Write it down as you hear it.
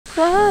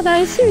와,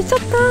 날씨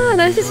미쳤다.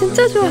 날씨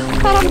진짜 좋아.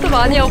 사람도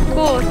많이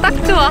없고 딱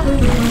좋아.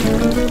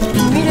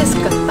 비밀의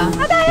숲 같다.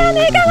 바다야,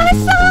 내가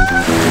왔어.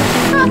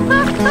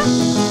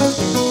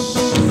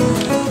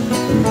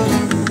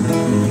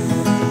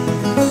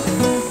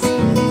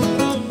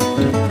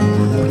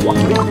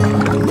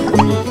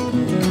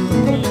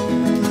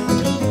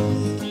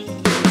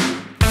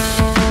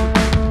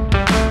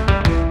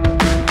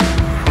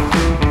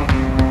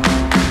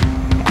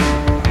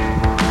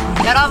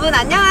 여러분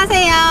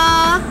안녕하세요.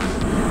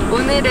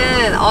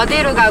 오늘은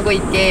어디로 가고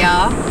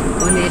있게요?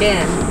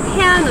 오늘은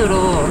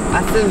태안으로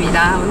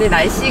왔습니다. 오늘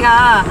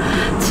날씨가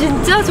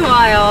진짜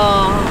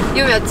좋아요.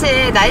 요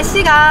며칠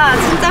날씨가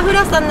진짜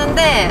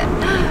흐렸었는데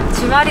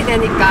주말이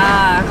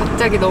되니까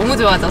갑자기 너무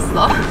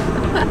좋아졌어.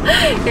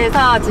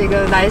 그래서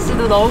지금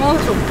날씨도 너무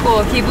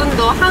좋고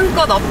기분도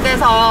한껏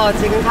업돼서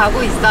지금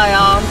가고 있어요.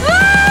 와,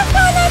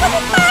 편하고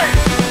좋다.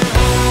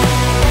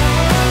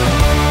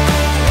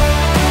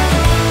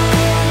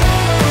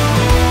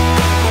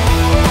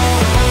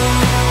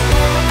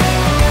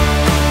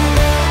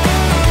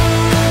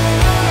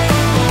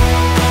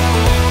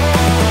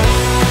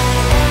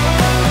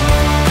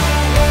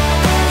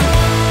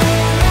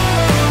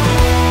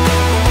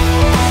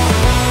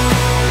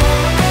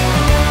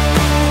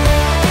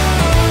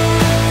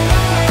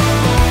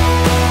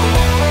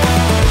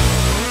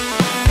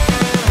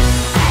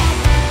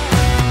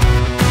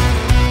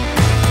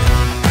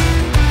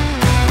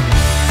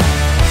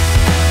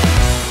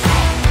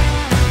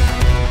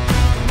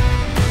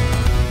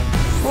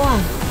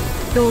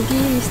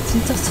 여기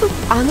진짜 숲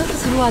안으로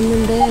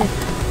들어왔는데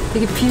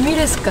되게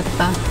비밀의 숲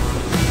같다.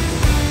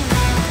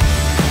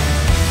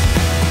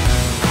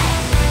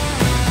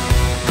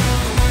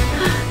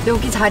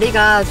 여기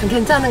자리가 좀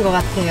괜찮은 것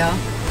같아요.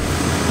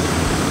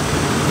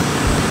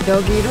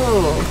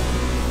 여기로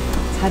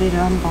자리를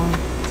한번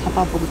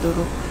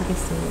잡아보도록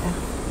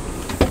하겠습니다.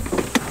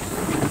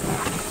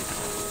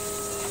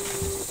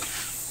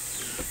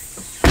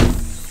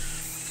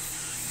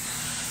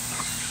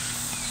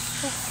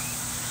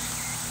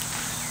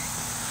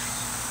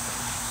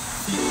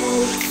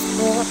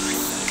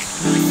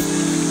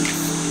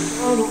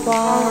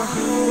 와,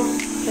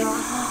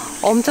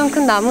 엄청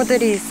큰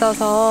나무들이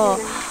있어서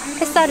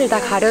햇살을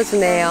다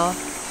가려주네요.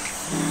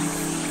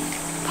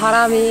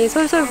 바람이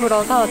솔솔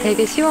불어서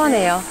되게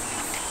시원해요.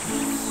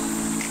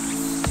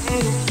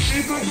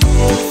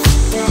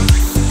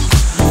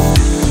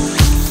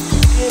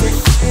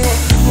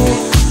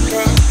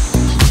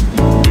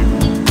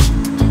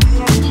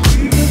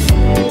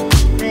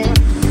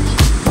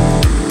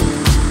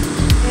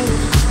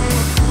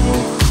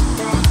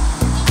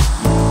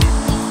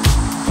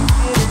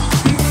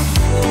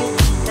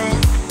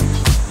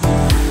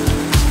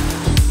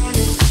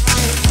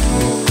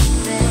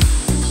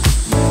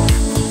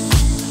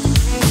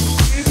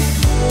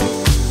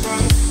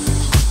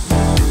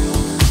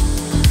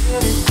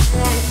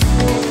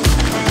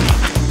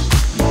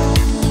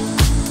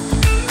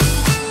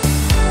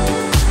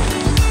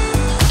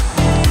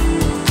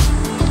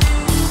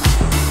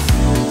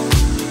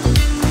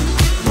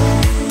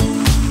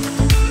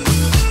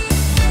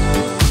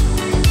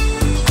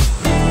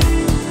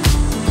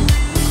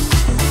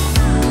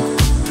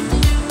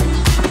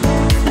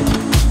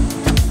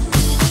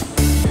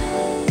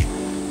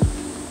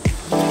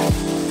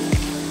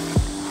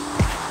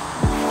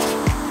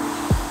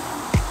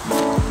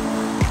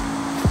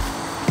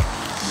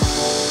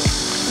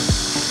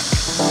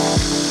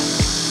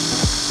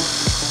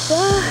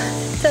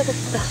 진짜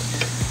덥다.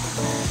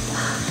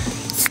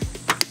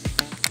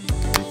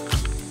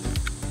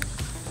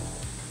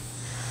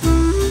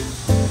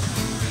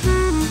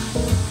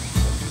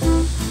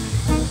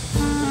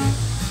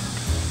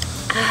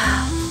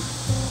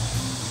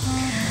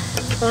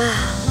 와,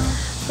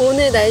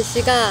 오늘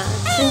날씨가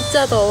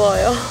진짜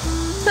더워요.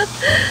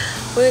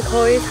 오늘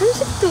거의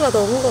 30도가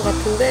넘은 것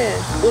같은데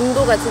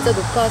온도가 진짜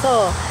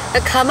높아서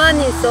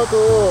가만히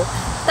있어도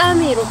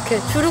땀이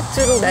이렇게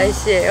주룩주룩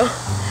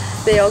날씨예요.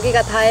 근데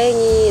여기가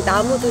다행히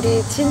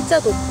나무들이 진짜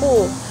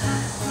높고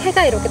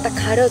해가 이렇게 딱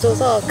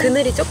가려져서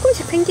그늘이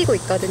조금씩 생기고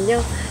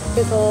있거든요.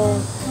 그래서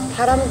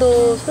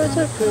바람도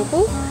솔솔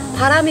불고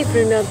바람이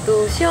불면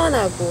또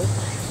시원하고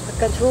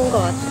약간 좋은 것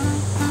같아요.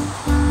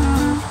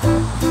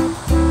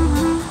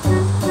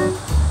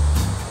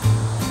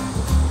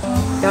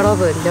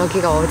 여러분,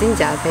 여기가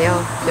어딘지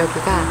아세요?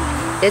 여기가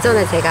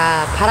예전에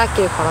제가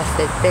바닷길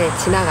걸었을 때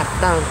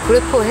지나갔던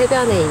구례포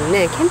해변에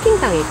있는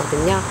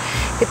캠핑장이거든요.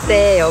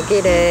 그때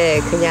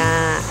여기를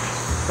그냥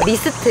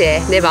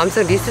리스트에, 내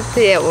마음속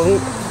리스트에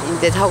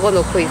이제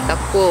적어놓고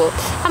있었고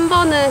한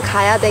번은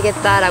가야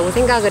되겠다라고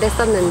생각을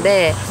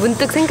했었는데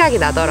문득 생각이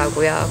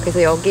나더라고요.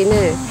 그래서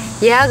여기는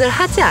예약을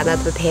하지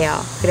않아도 돼요.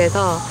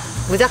 그래서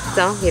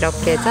무작정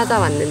이렇게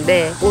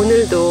찾아왔는데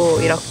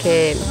오늘도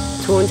이렇게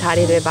좋은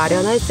자리를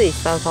마련할 수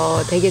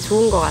있어서 되게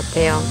좋은 것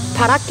같아요.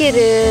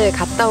 바닷길을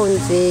갔다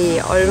온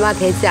지 얼마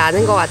되지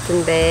않은 것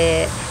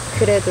같은데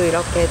그래도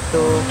이렇게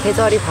또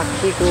계절이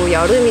바뀌고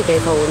여름이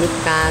돼서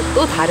오니까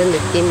또 다른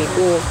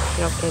느낌이고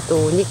이렇게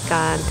또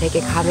오니까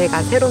되게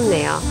감회가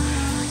새롭네요.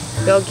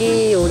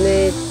 여기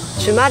오늘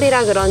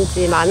주말이라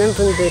그런지 많은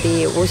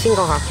분들이 오신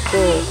것 같고,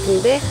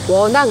 근데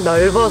워낙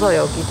넓어서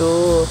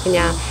여기도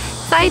그냥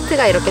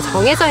사이트가 이렇게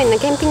정해져 있는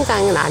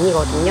캠핑장은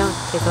아니거든요.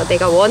 그래서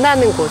내가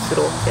원하는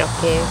곳으로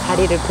이렇게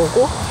자리를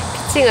보고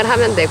피칭을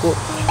하면 되고,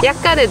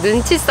 약간의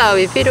눈치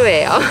싸움이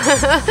필요해요.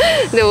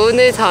 근데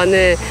오늘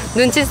저는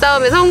눈치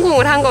싸움에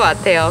성공을 한 것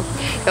같아요.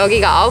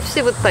 여기가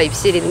 9시부터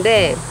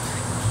입실인데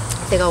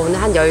제가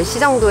오늘 한 10시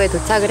정도에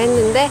도착을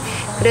했는데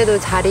그래도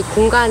자리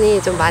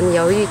공간이 좀 많이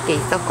여유 있게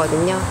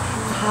있었거든요.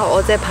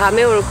 어제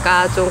밤에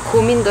올까 좀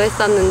고민도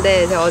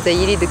했었는데 제가 어제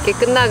일이 늦게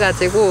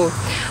끝나가지고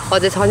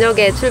어제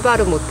저녁에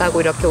출발은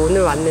못하고 이렇게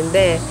오늘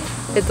왔는데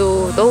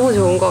그래도 너무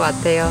좋은 것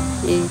같아요.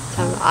 이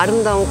참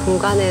아름다운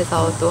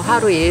공간에서 또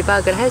하루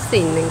 1박을 할 수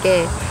있는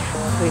게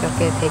또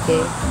이렇게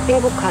되게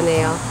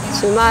행복하네요.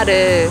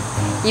 주말을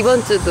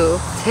이번 주도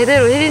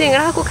제대로 힐링을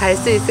하고 갈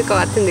수 있을 것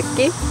같은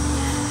느낌?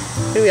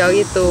 그리고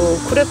여기 또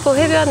구례포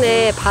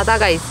해변에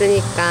바다가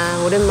있으니까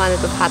오랜만에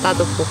또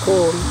바다도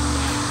보고,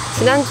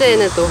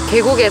 지난주에는 또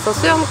계곡에서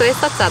수영도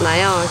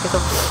했었잖아요. 그래서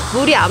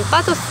물이 안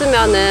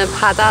빠졌으면은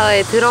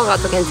바다에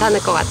들어가도 괜찮을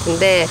것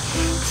같은데,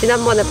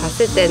 지난번에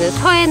봤을 때는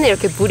서해는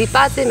이렇게 물이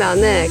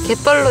빠지면은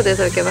갯벌로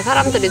돼서 이렇게 막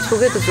사람들이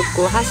조개도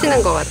줍고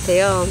하시는 것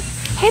같아요.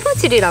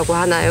 해루질이라고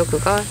하나요,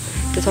 그걸?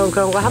 전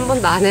그런 거 한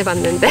번도 안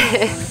해봤는데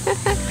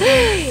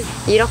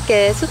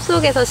이렇게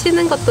숲속에서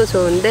쉬는 것도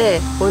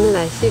좋은데 오늘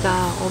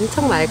날씨가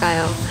엄청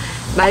맑아요.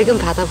 맑은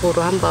바다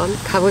보러 한번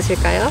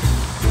가보실까요?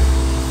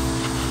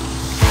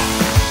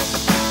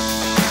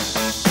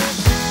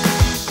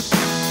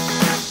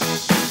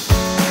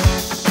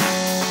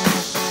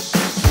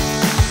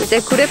 이제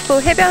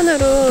구례포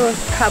해변으로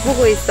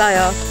가보고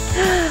있어요.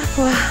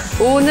 와,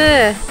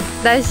 오늘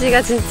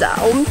날씨가 진짜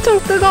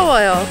엄청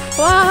뜨거워요.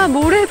 와,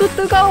 모래도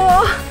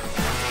뜨거워.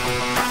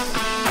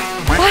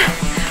 와,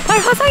 발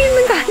화상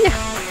입는 거 아니야?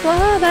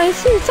 와,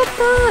 날씨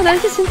미쳤다.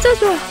 날씨 진짜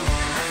좋아. 와,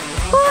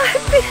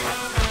 햇빛.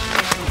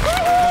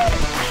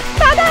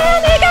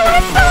 바다야, 내가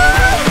왔어.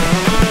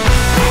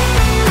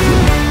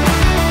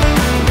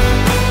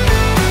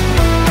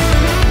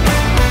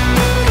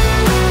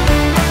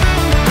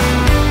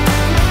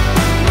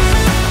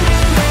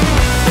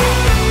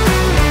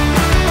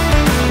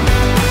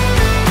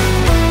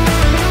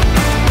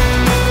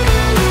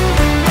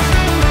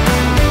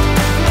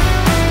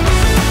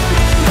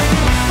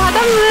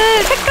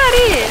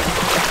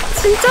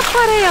 진짜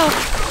파래요.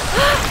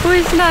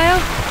 보이시나요?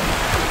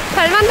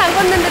 발만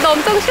담궜는데도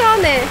엄청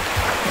시원해.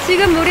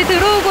 지금 물이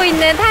들어오고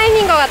있는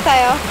타임인 것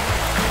같아요.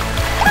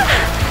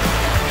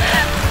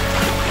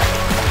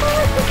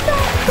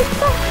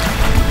 진짜.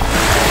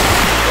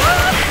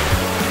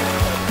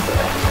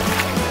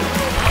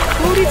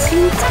 물이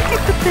진짜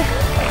깨끗해.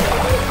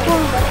 와.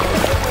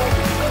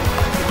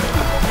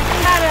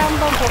 하나를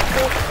한번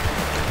벗고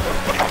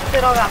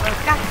들어가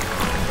볼까?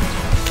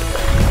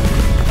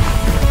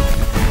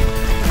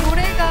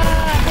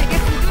 되게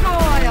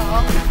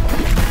부드러워요.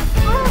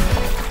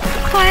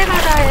 서해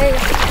바다에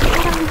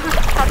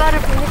바다를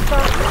보니까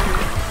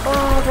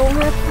와,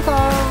 너무 예쁘다.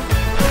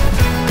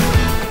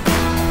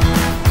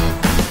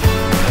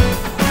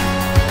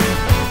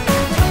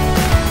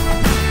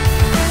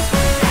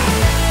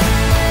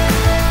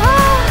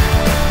 아,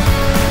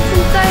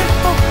 진짜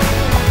예뻐.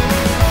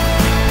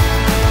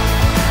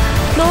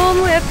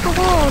 너무 예쁘고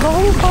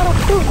너무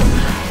파랗고.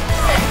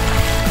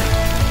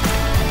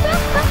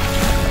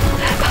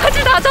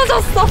 바지 다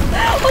젖었어.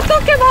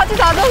 어떡해, 바지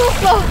다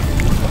젖었어.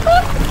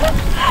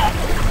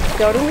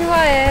 여름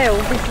휴가에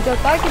오기 진짜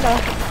딱이다.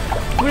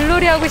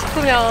 물놀이 하고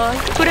싶으면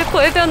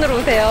구례포 해변으로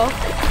오세요.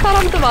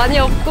 사람도 많이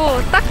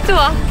없고 딱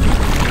좋아.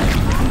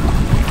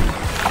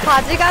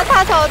 바지가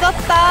다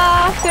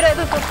젖었다.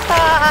 그래도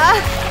좋다.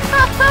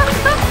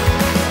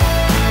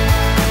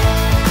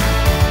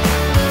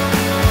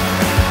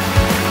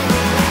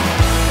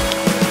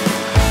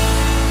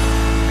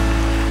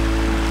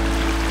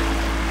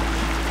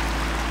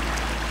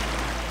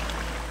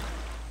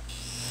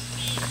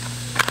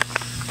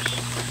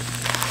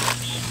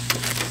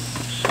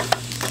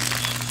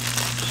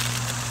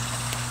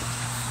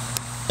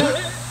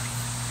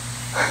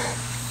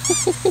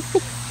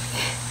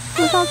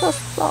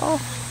 부서졌어.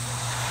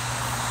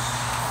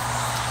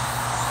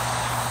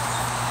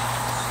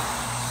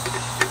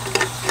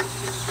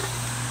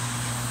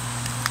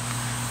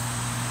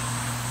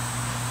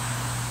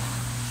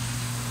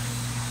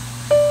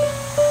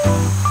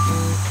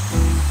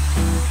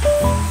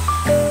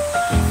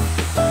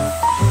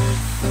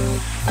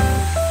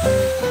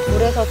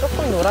 물에서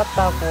조금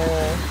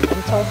놀았다고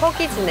엄청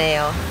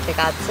허기지네요.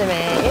 제가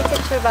아침에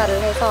일찍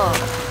출발을 해서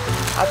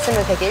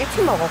아침을 되게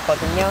일찍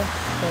먹었거든요.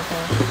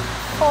 그래서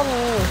텀이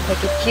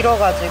되게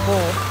길어가지고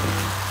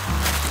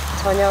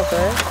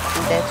저녁을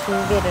이제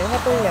준비를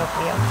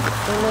해보려고요.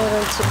 오늘은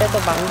집에서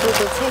만두도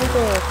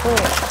챙겨오고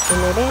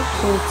오늘은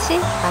김치,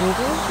 만두,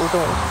 우동.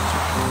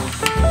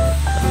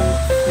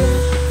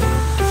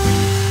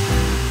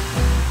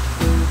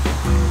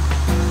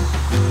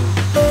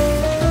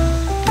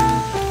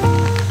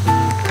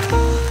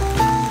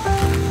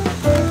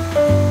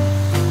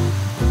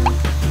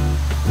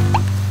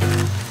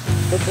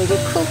 되게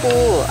크고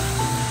크고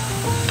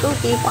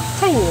속이 꽉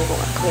차 있는 것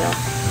같아요.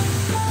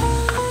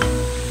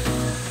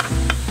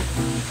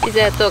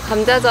 이제 또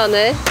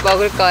감자전을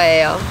먹을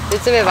거예요.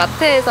 요즘에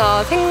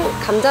마트에서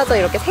감자전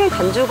이렇게 생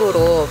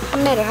반죽으로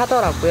판매를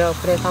하더라고요.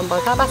 그래서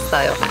한번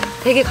사봤어요.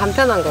 되게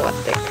간편한 것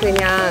같아.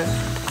 그냥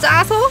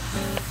짜서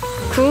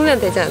구우면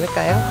되지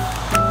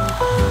않을까요?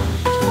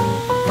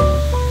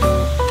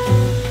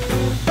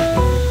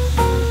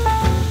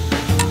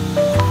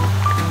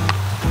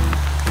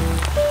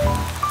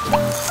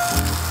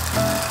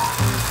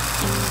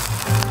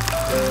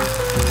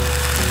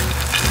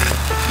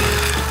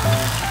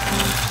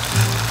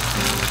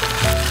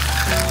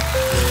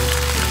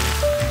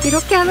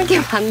 이렇게 하는 게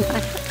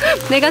맞나요?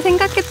 내가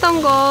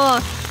생각했던 거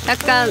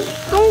약간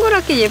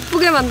동그랗게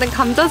예쁘게 만든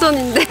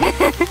감자전인데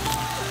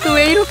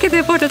왜 이렇게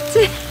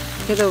돼버렸지?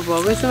 그래도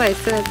먹을 수만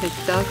있으면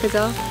됐죠,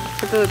 그죠?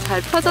 그래도 잘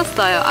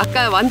펴졌어요.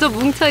 아까 완전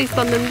뭉쳐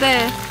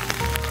있었는데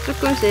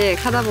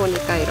조금씩 하다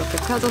보니까 이렇게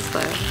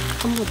펴졌어요.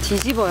 한번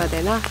뒤집어야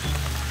되나?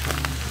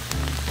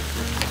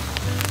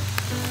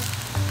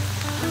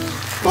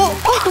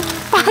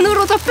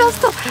 반으로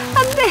접혔어.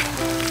 안 돼.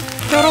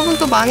 여러분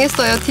또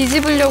망했어요.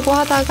 뒤집으려고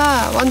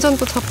하다가 완전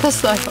또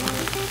접혔어요.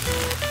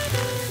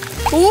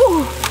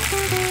 오!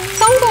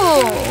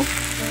 성공!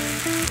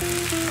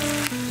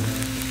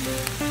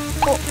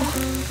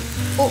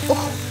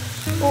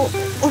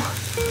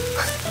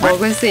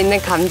 먹을 수 있는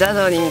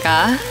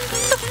감자전인가?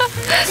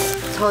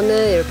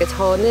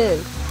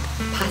 저는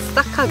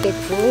바싹하게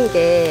구운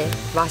게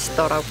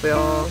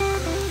맛있더라고요.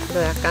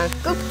 그래서 약간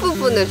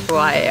끝부분을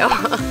좋아해요.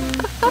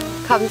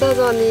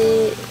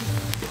 감자전이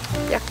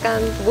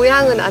약간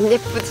모양은 안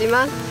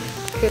예쁘지만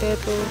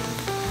그래도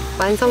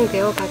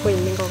완성되어 가고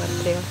있는 것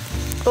같아요.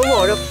 너무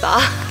어렵다.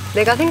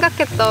 내가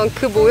생각했던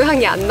그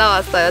모양이 안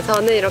나왔어요.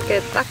 저는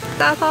이렇게 딱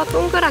짜서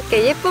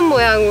동그랗게 예쁜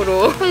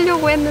모양으로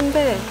하려고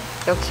했는데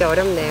역시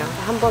어렵네요.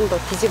 한 번 더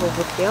뒤집어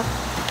볼게요.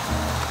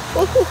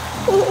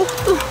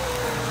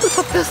 또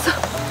접혔어.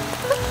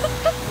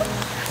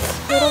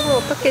 여러분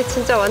어떡해,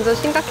 진짜 완전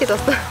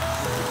심각해졌어요.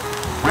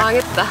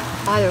 망했다.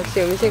 아,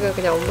 역시 음식은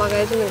그냥 엄마가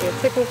해주는 게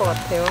최고인 것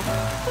같아요.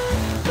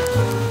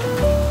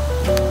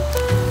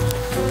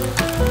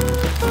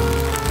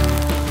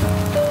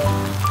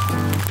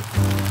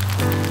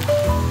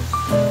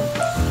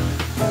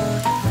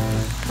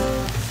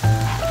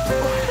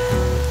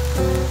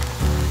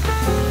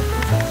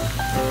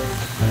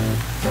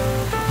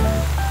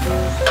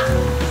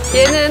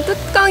 얘는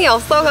뚜껑이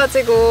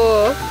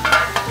없어가지고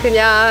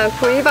그냥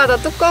구이바다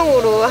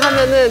뚜껑으로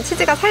하면은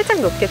치즈가 살짝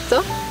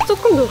녹겠죠?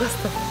 조금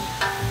녹았어.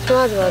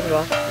 좋아.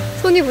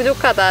 손이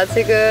부족하다.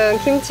 지금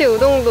김치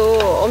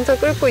우동도 엄청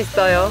끓고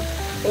있어요.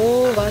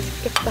 오,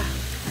 맛있겠다.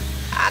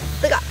 아,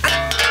 뜨거!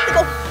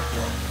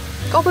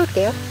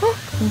 꺼볼게요.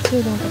 김치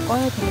우동도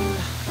꺼야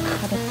되겠다.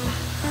 잘했다.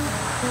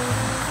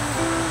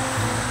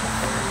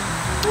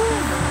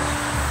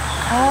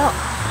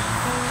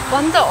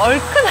 완전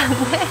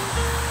얼큰한데?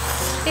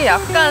 이게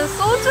약간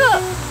소주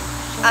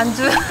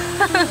안주.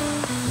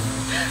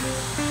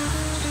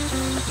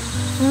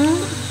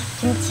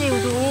 김치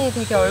우동이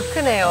되게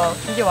얼큰해요.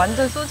 이게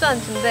완전 소주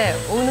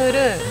안주인데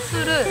오늘은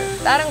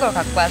술을 다른 걸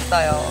갖고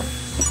왔어요.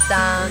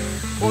 짠!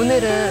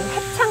 오늘은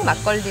해창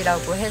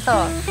막걸리라고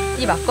해서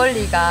이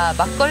막걸리가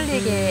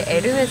막걸리계의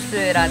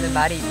에르메스라는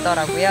말이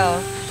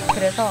있더라고요.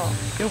 그래서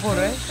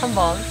요거를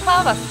한번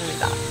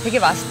사와봤습니다. 되게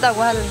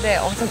맛있다고 하는데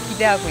엄청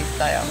기대하고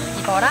있어요.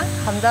 이거랑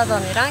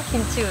감자전이랑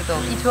김치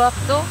우동, 이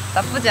조합도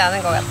나쁘지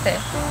않은 것 같아.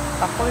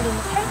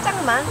 막걸리는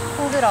살짝만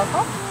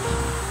흔들어서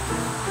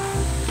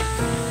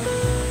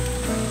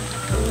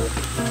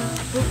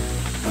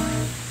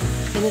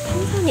얘는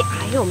탄산이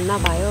아예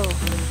없나봐요.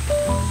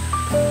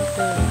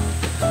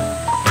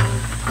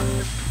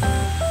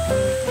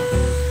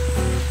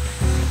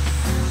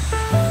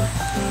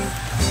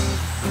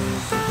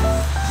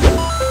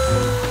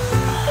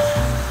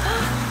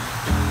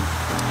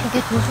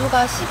 이게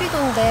도수가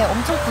 12도인데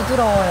엄청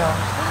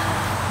부드러워요.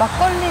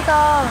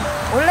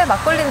 원래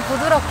막걸리는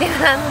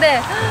부드럽기는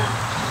한데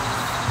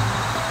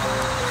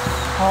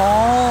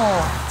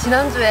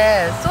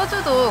지난주에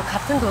소주도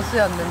같은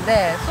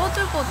도수였는데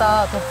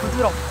소주보다 더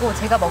부드럽고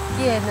제가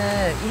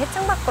먹기에는 이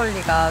해창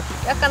막걸리가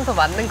약간 더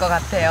맞는 것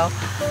같아요.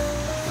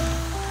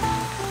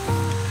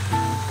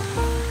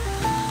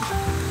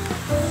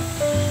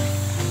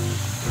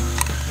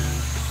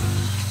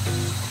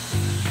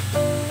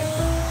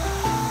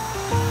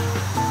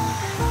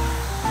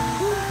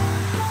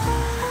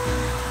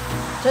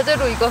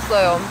 제대로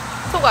익었어요.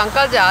 속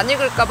안까지 안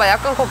익을까봐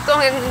약간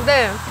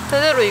걱정했는데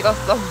제대로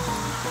익었어.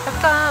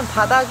 약간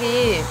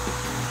바닥이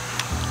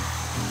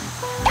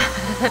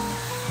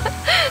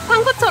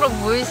산것처럼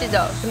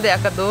보이시죠? 근데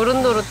약간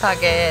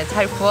노릇노릇하게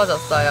잘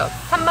구워졌어요.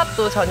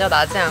 탄맛도 전혀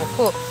나지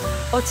않고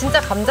진짜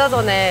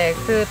감자전에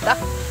그 딱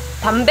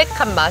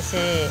담백한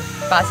맛이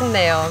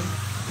맛있네요.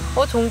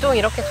 종종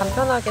이렇게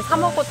간편하게 사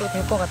먹어도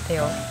될 것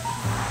같아요.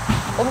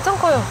 엄청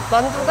커요.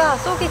 만두가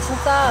속이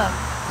진짜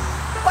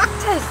꽉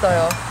차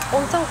있어요.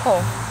 엄청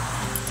커.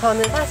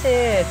 저는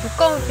사실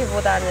두꺼운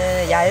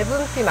피보다는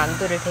얇은 피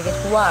만두를 되게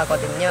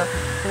좋아하거든요.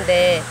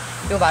 근데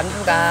요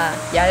만두가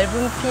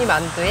얇은 피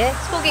만두에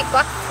속이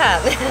꽉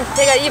찬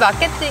제가 이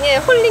마케팅에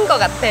홀린 것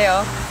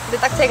같아요. 근데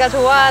딱 제가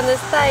좋아하는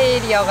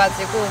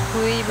스타일이어가지고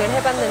구입을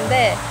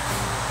해봤는데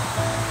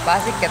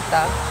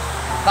맛있겠다.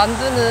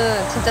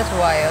 만두는 진짜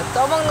좋아해요.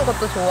 쪄먹는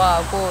것도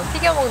좋아하고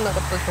튀겨 먹는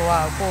것도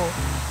좋아하고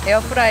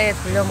에어프라이에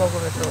돌려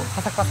먹으면 또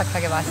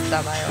바삭바삭하게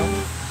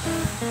맛있잖아요.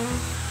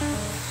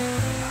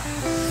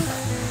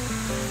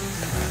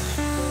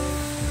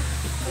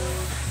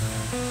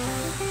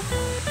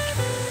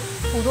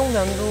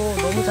 우동면도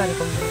너무 잘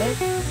익었는데?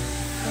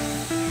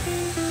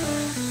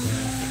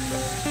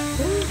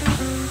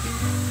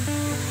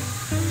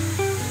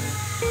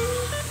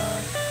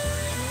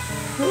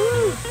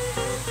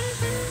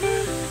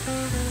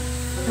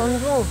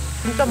 만두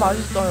진짜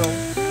맛있어요.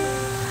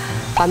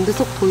 만두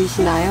속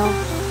보이시나요?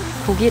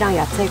 고기랑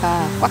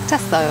야채가 꽉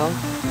찼어요.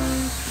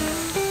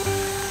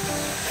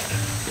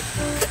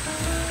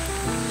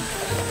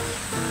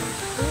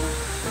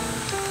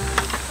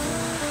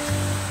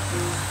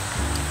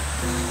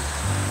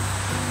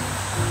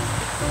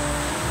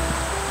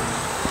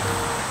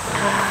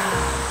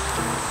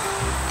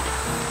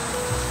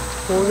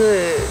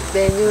 오늘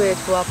메뉴의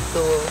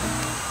조합도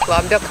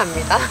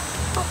완벽합니다.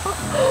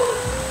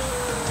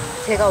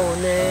 제가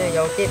오늘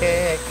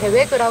여기를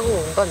계획을 하고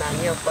온 건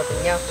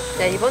아니었거든요.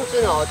 그냥 이번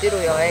주는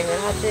어디로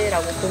여행을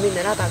하지라고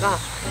고민을 하다가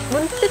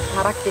문득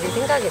바닷길이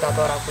생각이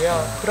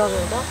나더라고요.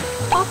 그러면서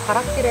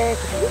바닷길에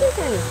그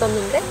캠핑장이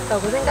있었는데?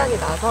 라고 생각이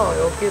나서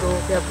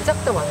여기로 그냥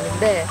무작정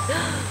왔는데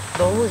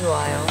너무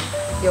좋아요.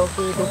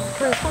 여기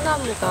높은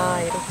소나무가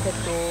이렇게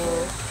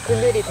또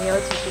그늘이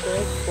되어지기도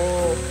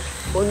했고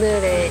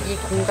오늘의 이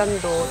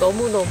공간도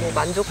너무너무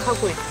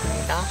만족하고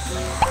있습니다.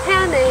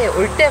 태안에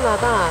올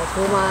때마다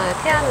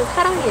정말 태안은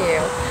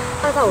사랑이에요.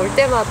 항상 올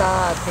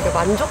때마다 되게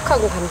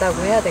만족하고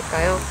간다고 해야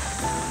될까요?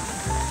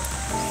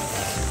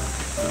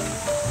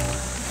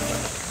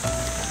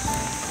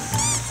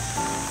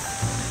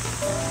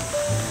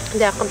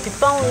 근데 약간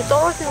빗방울이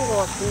떨어지는 것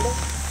같은데?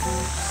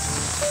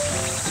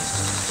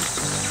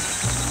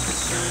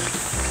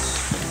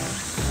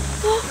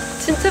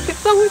 진짜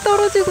빗방울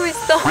떨어지고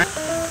있어.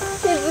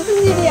 이게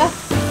무슨 일이야?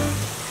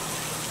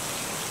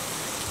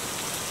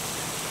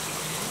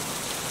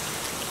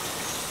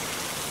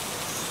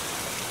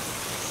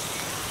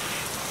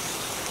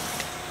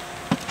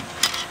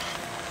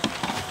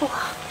 우와,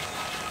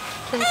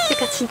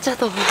 날씨가 진짜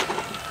더워.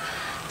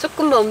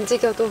 조금만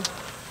움직여도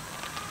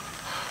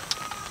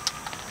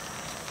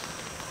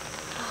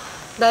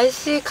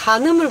날씨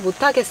가늠을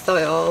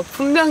못하겠어요.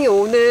 분명히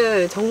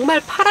오늘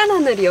정말 파란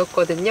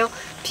하늘이었거든요.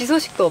 비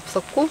소식도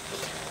없었고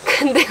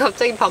근데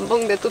갑자기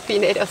밤먹는데 또 비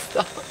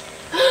내렸어.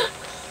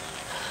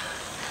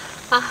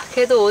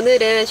 그래도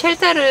오늘은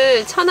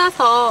쉘터를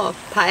쳐놔서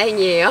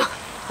다행이에요.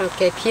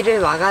 이렇게 비를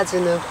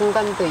막아주는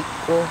공간도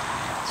있고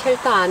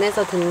쉘터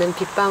안에서 듣는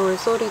빗방울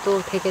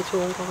소리도 되게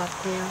좋은 것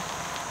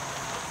같아요.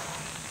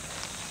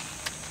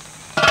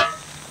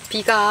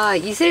 비가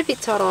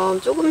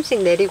이슬비처럼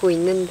조금씩 내리고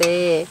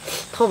있는데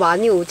더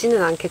많이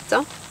오지는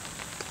않겠죠?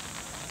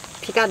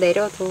 비가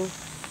내려도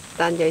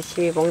난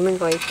열심히 먹는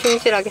거에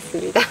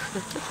충실하겠습니다.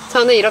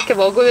 저는 이렇게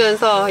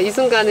먹으면서 이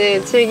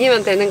순간을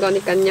즐기면 되는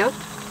거니까요.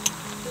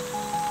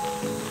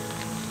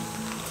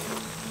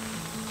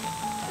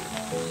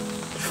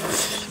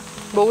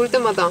 먹을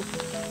때마다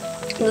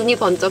눈이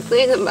번쩍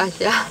뜨이는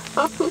맛이야.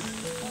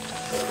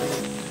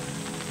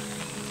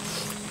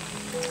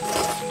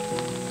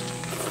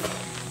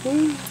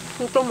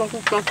 진짜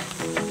맛있다.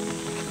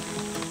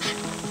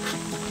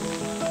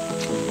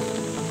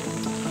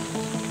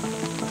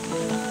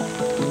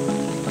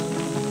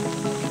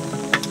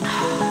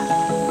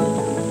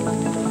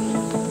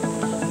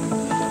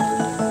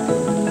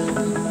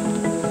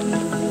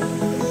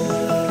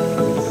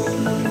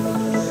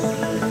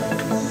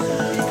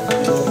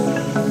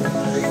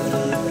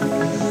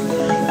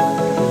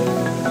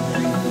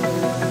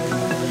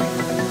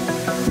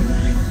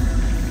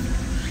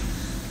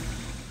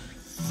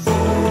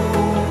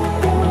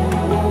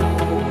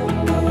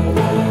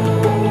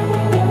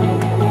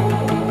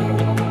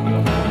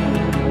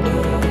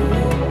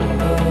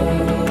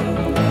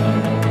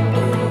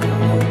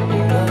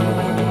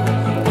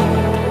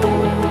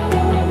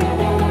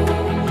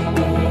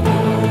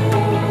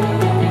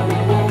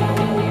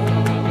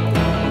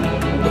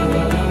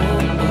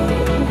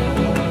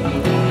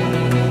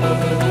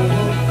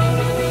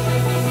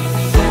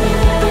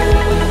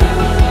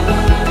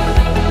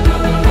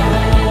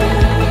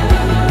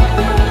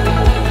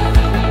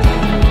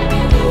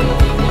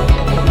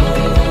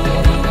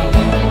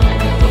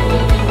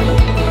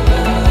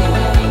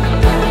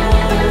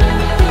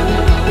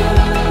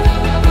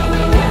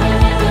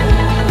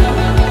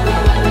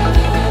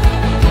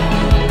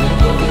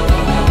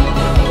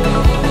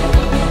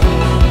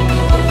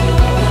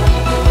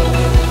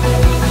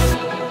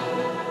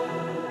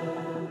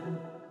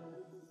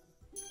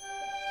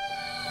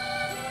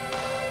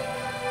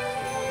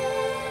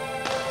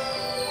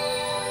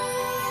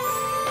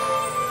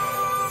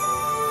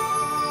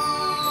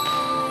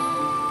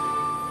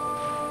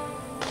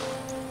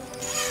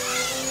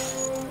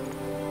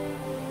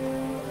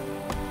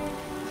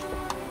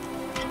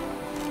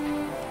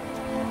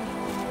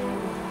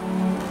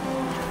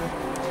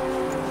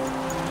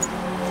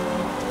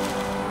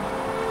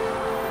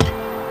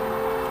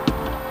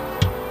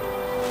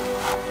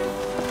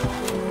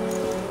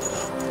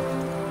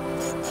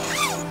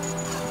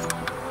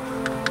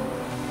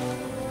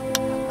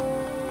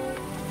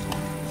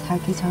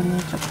 자기 전에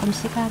조금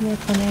시간을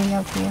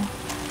보내려고요.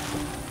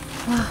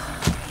 와,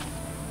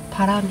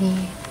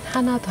 바람이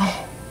하나도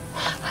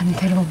안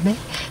들어오네.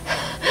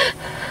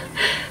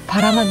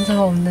 바람 한 점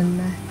없는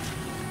날.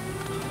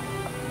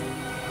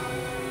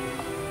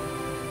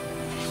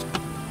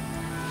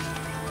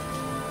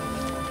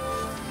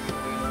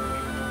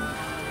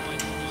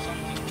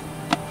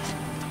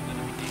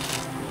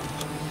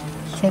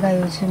 제가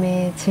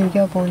요즘에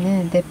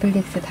즐겨보는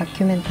넷플릭스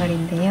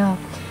다큐멘터리인데요.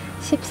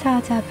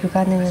 14자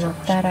불가능은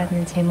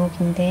없다라는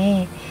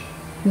제목인데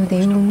이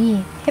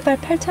내용이 해발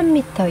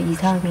 8,000m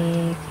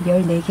이상의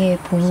 14개의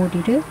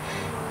봉우리를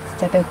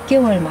진짜 몇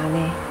개월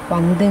만에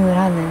완등을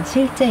하는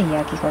실제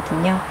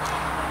이야기거든요.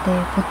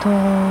 네,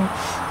 보통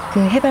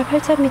그 해발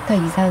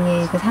 8,000m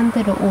이상의 그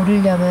산들을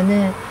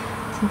오르려면은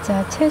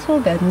진짜 최소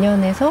몇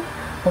년에서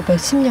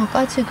몇십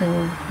년까지도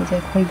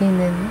이제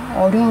걸리는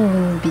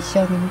어려운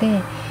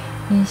미션인데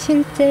이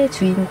실제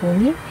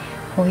주인공이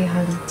거의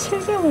한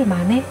 7개월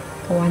만에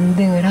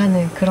완등을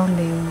하는 그런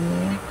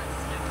내용이에요.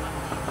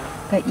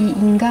 그러니까 이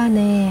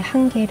인간의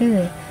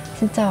한계를,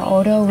 진짜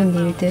어려운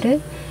일들을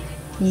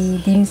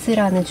이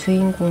님스라는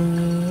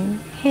주인공이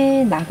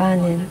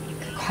해나가는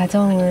그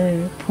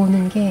과정을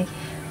보는 게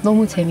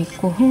너무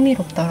재밌고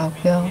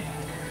흥미롭더라고요.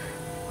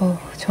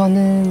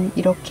 저는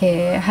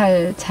이렇게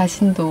할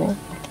자신도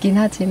없긴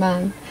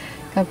하지만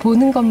그러니까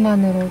보는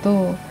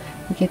것만으로도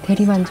이게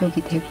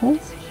대리만족이 되고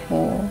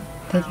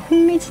되게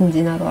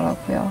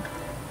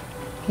흥미진진하더라고요.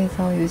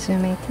 그래서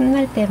요즘에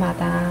틈날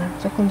때마다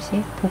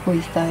조금씩 보고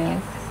있어요.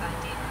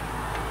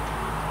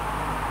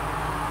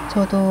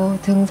 저도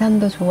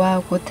등산도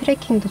좋아하고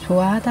트레킹도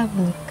좋아하다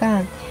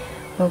보니까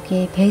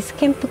여기 베이스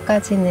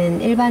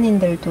캠프까지는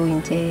일반인들도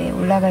이제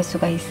올라갈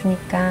수가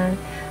있으니까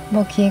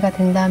뭐 기회가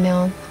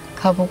된다면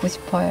가보고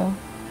싶어요.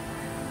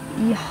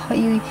 이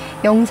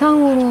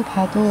영상으로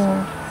봐도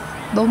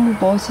너무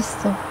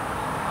멋있어.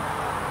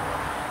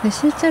 근데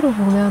실제로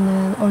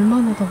보면은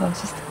얼마나 더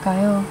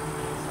멋있을까요?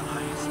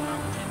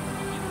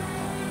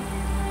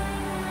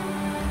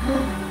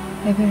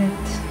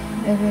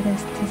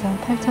 에베레스트산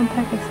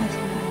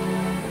 8,848.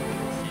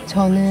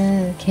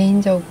 저는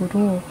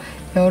개인적으로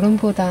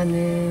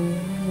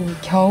여름보다는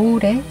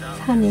겨울에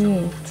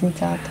산이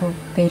진짜 더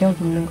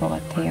매력 있는 것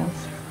같아요.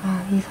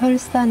 이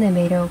설산의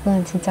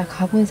매력은 진짜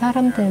가본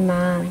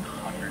사람들만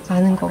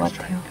아는 것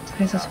같아요.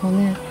 그래서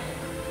저는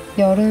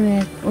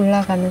여름에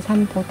올라가는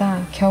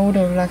산보다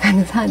겨울에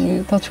올라가는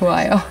산이 더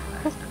좋아요.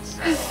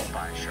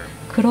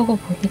 그러고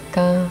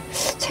보니까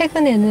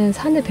최근에는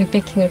산에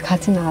백패킹을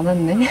가진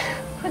않았네.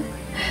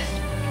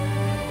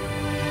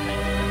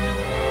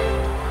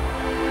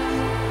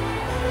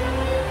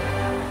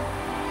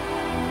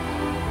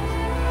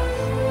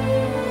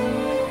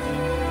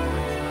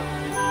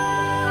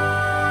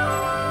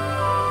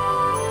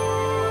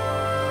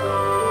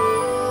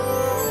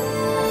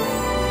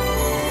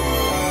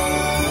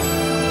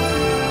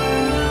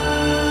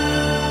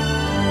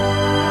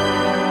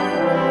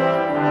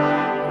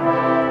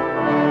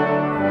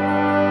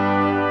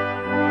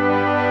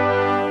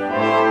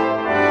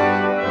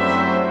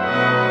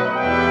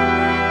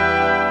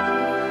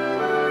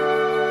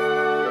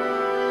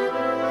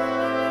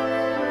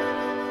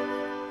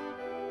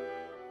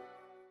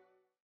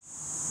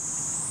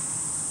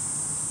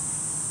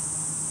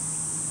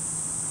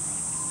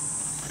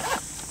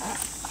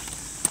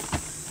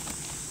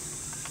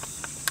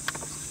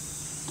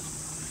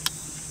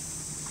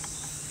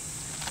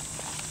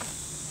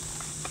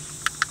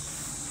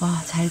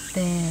 와, 잘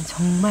때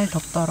정말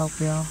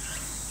덥더라고요.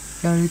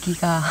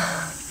 열기가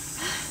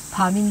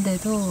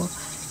밤인데도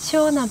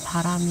시원한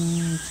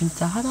바람이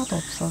진짜 하나도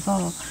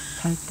없어서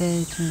잘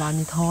때 좀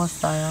많이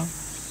더웠어요.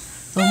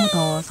 너무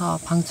더워서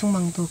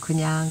방충망도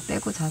그냥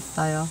떼고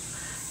잤어요.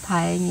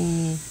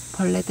 다행히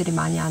벌레들이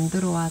많이 안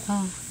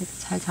들어와서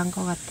잘 잔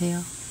것 같아요.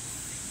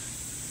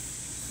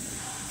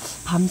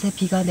 밤새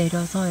비가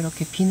내려서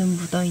이렇게 비는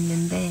묻어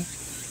있는데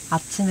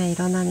아침에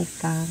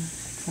일어나니까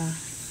진짜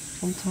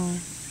엄청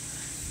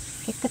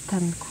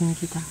깨끗한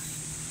공기다.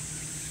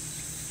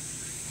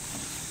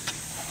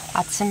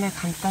 아침을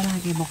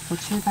간단하게 먹고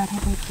출발해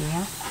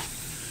볼게요.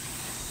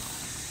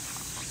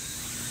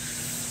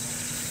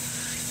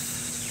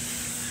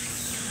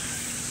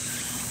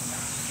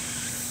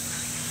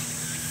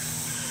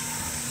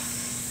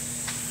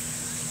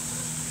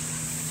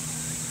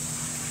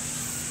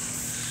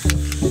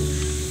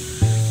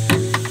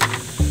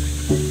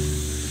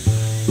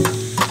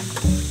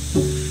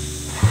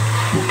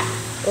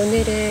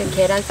 오늘은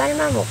계란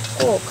삶아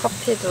먹고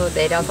커피도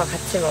내려서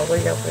같이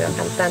먹으려고요.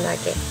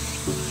 간단하게.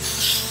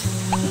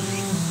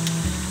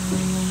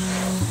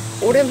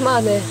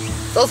 오랜만에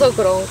써서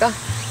그런가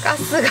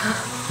가스가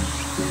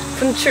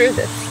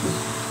분출됐어.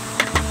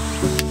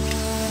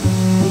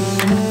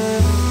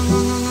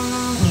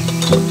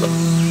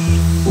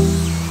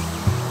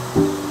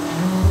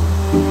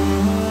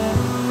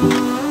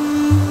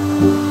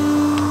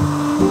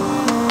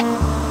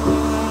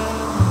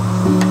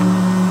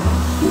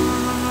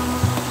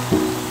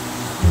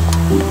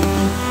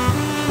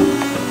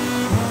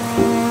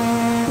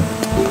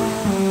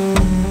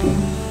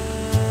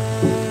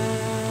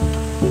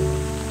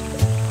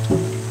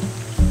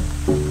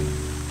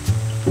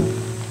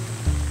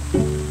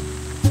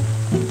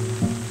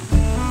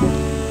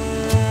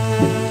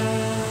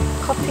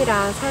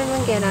 커피랑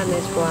삶은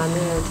계란을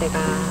좋아하는 제가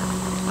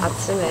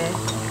아침에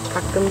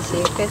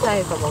가끔씩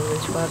회사에서 먹는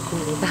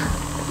조합입니다.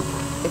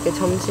 이렇게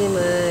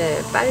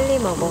점심을 빨리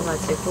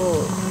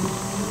먹어가지고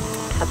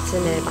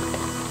아침에 막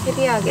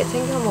헤비하게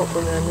챙겨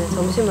먹으면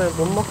점심을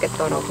못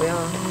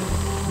먹겠더라고요.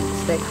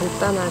 그래서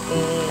간단하게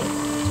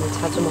좀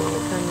자주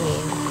먹는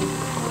편이에요.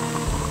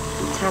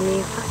 잠이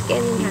확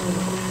깨는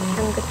향입니다.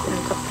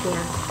 향긋한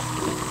커피향.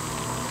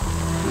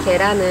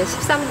 계란을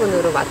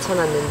 13분으로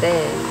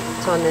맞춰놨는데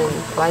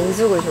저는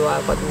완숙을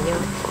좋아하거든요.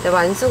 근데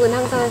완숙은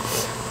항상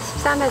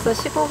 13에서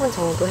 15분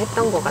정도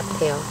했던 것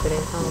같아요.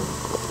 그래서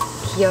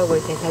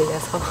기억을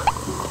되살려서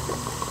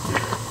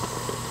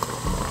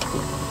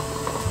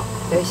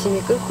열심히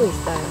끓고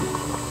있어요.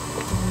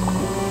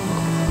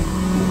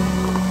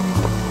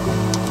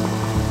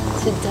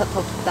 진짜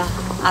덥다.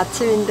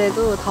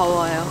 아침인데도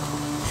더워요.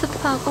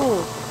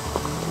 습하고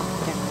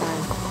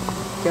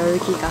약간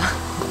열기가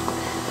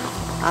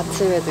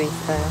아침에도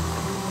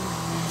있어요.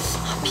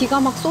 비가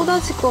막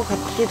쏟아질 것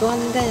같기도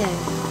한데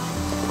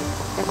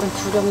약간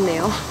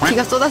두렵네요.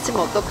 비가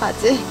쏟아지면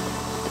어떡하지?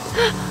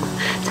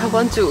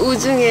 저번 주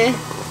우중에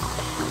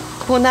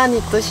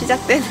고난이 또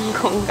시작되는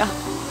건가?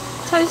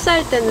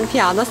 철수할 때는 비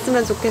안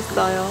왔으면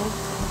좋겠어요.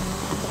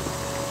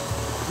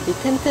 이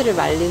텐트를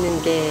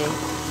말리는 게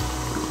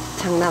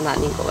장난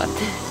아닌 것 같아.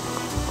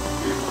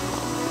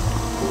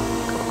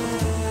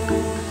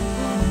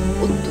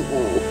 옷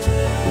두고.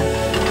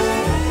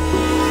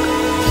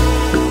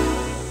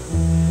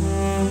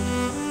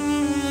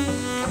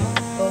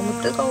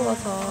 너무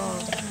뜨거워서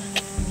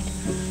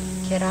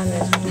계란을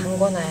좀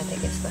담궈놔야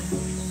되겠어요.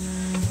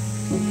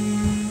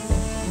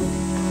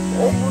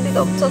 오, 물이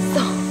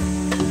넘쳤어.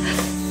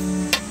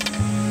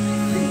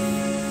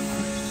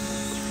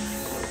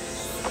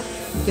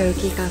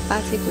 열기가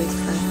빠지고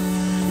있어요.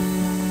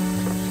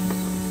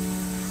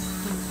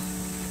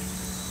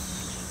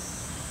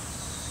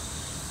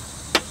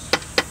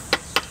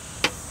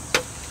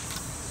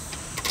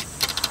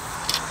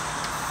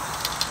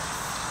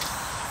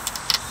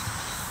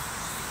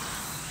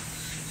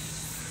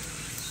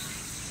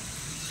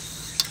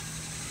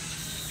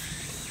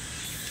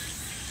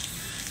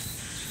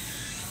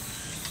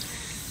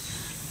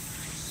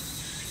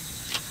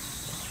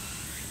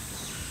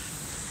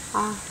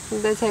 아,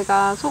 근데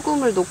제가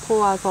소금을 놓고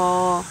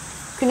와서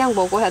그냥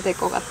먹어야 될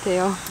것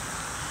같아요.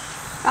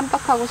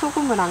 깜빡하고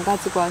소금을 안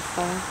가지고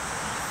왔어요.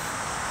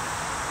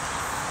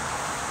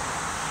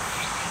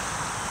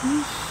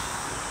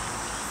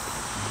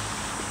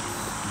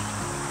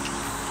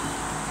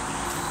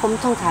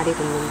 엄청 잘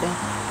익었는데.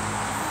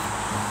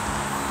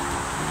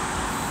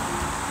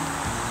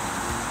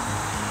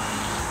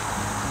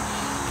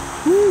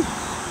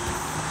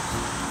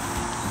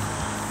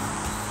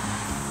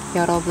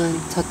 여러분,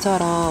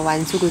 저처럼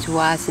완숙을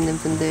좋아하시는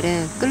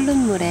분들은 끓는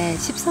물에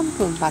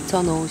 13분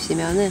맞춰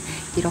놓으시면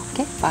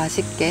이렇게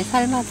맛있게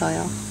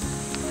삶아져요.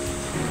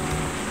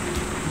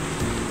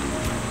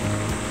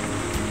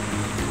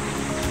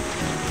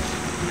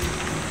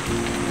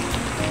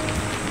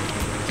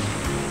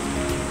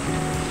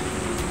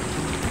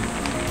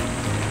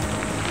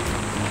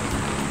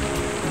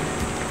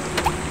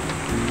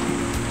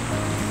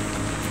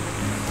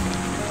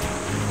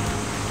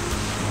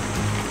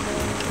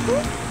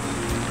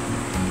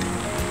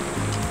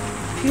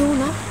 비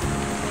오나?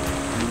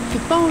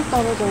 빗방울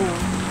떨어져요.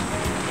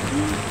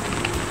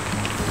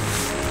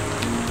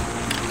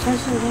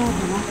 절수를 해야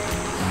되나?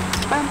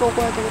 빨리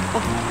먹어야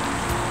되겠다.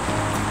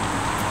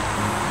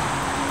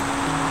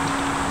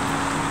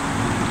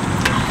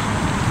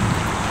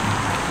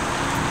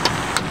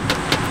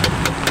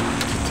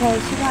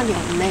 주차할 시간이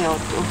없네요.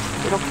 또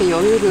이렇게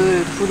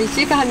여유를 부릴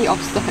시간이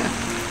없어요.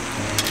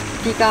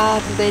 비가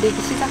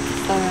내리기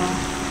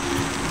시작했어요.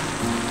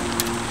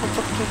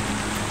 어떡해.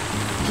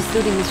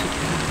 빗소리는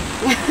좋다.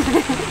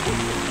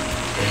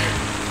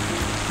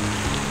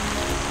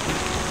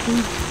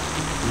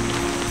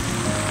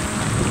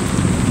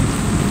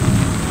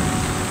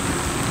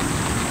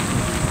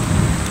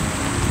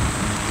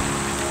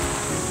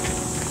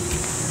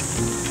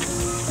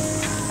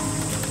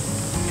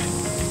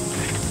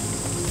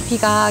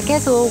 비가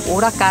계속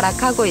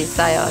오락가락하고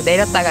있어요.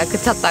 내렸다가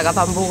그쳤다가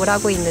반복을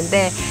하고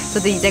있는데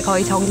저도 이제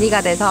거의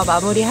정리가 돼서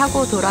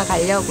마무리하고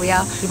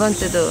돌아가려고요. 이번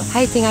주도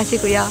화이팅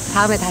하시고요.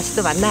 다음에 다시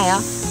또 만나요.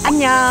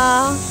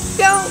 안녕.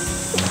 뿅.